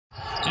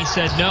He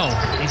said no.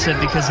 He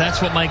said because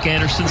that's what Mike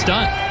Anderson's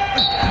done.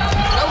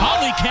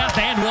 Polycap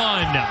and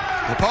one.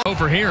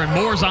 Over here, and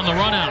Moore's on the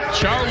run out.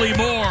 Charlie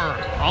Moore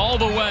all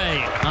the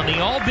way on the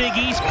All-Big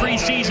East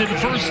preseason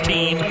first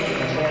team,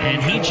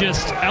 and he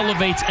just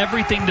elevates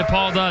everything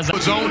DePaul does.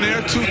 Zone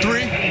there,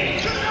 2-3.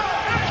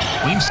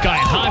 Weems sky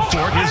high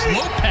for it. Here's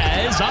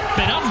Lopez up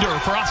and under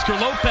for Oscar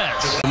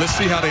Lopez. Let's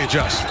see how they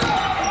adjust.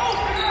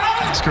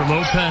 Oscar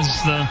Lopez,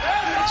 the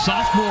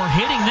sophomore,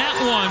 hitting that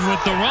one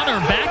with the runner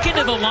back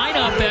into the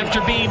lineup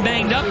after being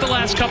banged up the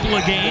last couple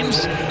of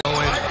games.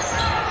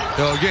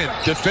 Again,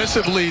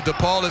 defensively,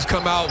 DePaul has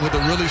come out with a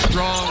really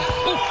strong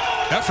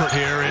effort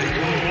here, and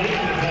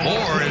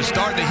Moore is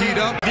starting to heat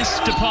up. This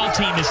DePaul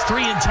team is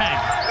 3-10,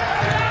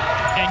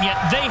 and yet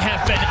they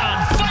have been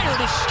on fire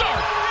to start.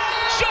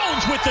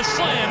 Jones with the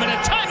slam and a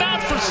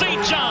timeout for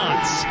St.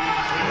 John's.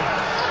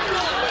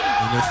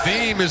 And the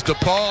theme is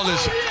DePaul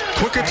is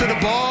quicker to the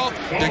ball.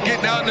 They're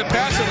getting out in the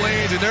passing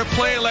lanes, and they're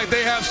playing like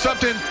they have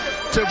something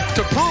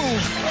to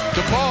prove.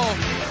 DePaul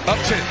up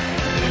 10.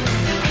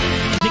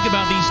 Think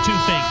about these two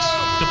things.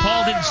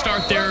 DePaul didn't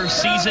start their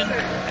season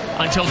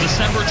until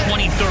December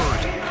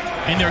 23rd,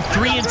 and they're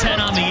 3-10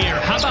 on the year.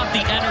 How about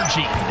the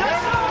energy?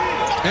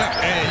 Yeah,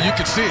 and you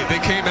can see it. They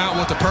came out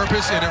with a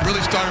purpose, and it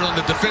really started on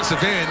the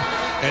defensive end,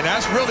 and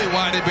that's really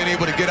why they've been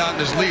able to get out in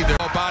this lead. Their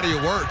body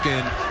of work,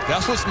 and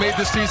that's what's made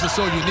this season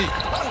so unique.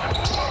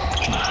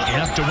 You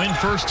have to win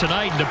first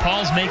tonight, and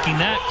DePaul's making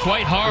that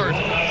quite hard.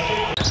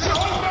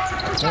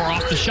 Moore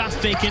off the shot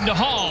fake into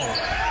Hall.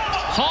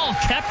 Hall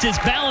kept his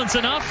balance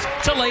enough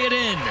to lay it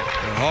in.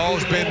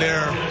 Hall's been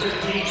their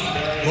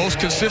most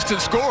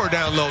consistent scorer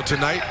down low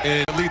tonight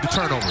and lead the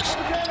turnovers.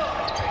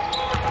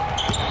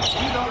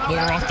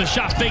 Moore off the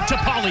shot fake to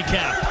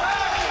Polycap.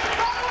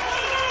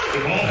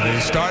 They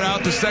start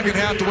out the second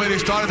half the way they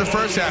started the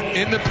first half,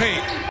 in the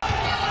paint.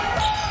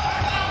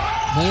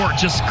 Moore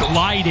just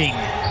gliding.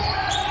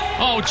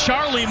 Oh,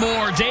 Charlie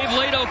Moore. Dave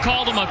Lato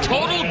called him a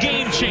total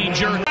game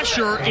changer.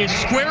 Pressure is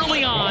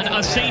squarely on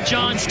a St.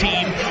 John's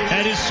team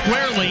that is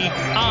squarely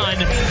on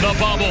the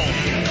bubble.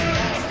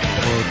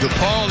 Well,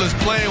 DePaul is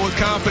playing with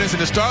confidence,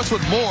 and it starts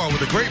with Moore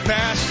with a great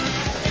pass.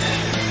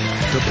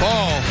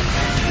 DePaul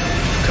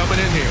coming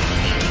in here.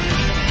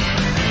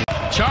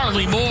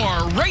 Charlie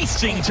Moore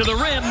racing to the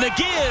rim. The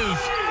give.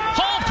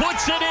 Hall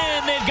puts it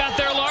in. They've got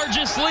their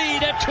largest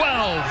lead at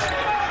 12.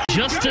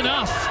 Just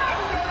enough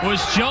was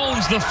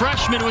Jones, the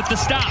freshman, with the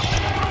stop.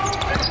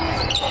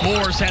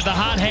 Moore's had the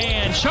hot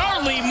hand.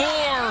 Charlie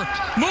Moore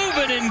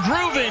moving and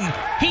grooving.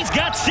 He's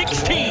got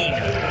 16.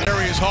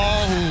 Darius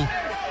Hall, who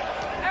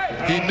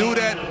he knew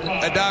that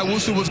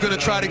Adaiwusu was going to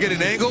try to get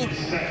an angle,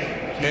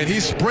 and he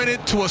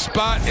sprinted to a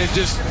spot and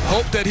just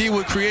hoped that he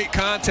would create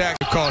contact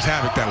and cause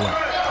havoc that way.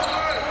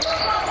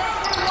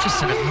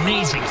 Just an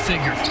amazing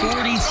figure,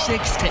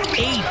 46-8.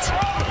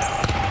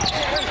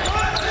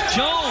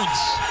 Jones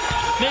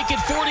make it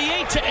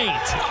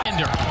 48-8.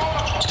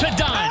 To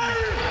Dunn,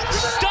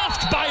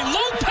 stuffed by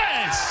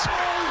Lopez.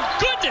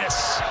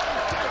 Goodness.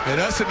 And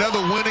that's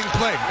another winning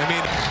play. I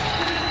mean,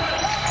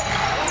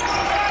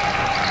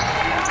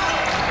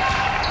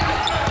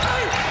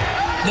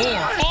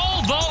 Moore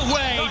all the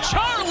way.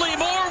 Charlie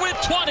Moore with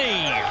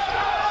 20.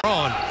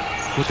 On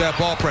with that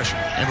ball pressure.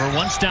 And we're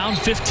once down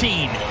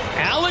 15.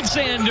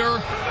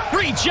 Alexander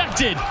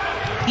rejected.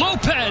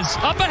 Lopez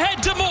up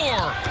ahead to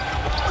Moore.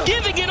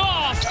 Giving it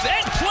off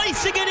and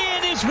placing it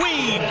in is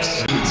Weems.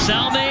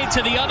 Salme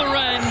to the other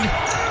end.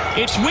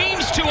 It's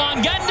Weems to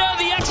Ongenda,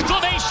 the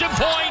exclamation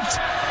point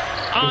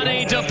on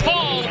a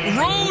DePaul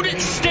road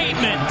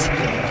statement.